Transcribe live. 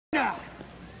now.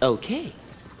 Okay.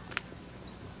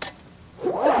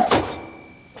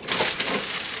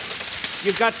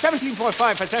 You've got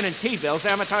 17.5% in T-bills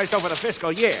amortized over the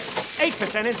fiscal year.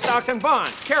 8% in stocks and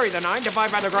bonds. Carry the 9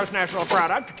 divided by the gross national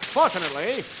product.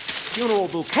 Fortunately, funeral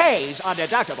bouquets are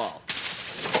deductible.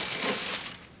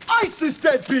 Ice this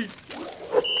deadbeat!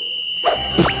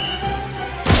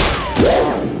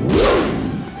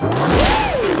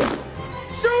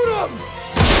 Shoot him!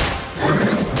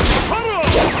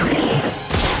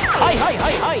 Hi, hi,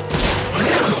 hi, hi!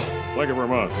 Thank you very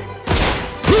much.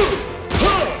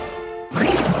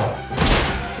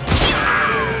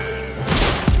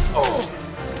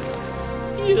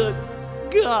 You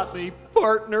got me,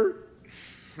 partner.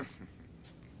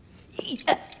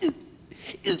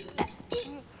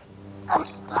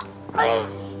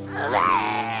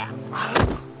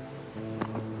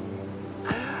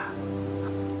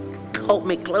 Hold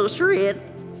me closer, Ed.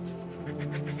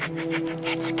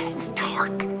 It's getting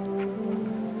dark.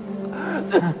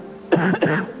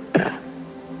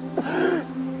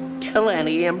 Tell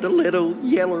Annie M to let old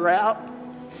Yeller out.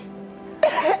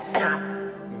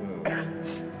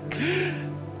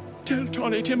 Tell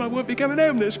Tawny Tim I won't be coming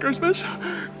home this Christmas.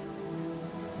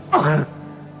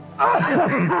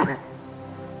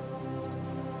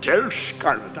 Tell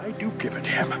Scarlet I do give a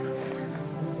damn.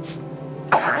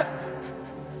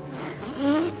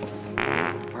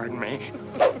 Pardon me.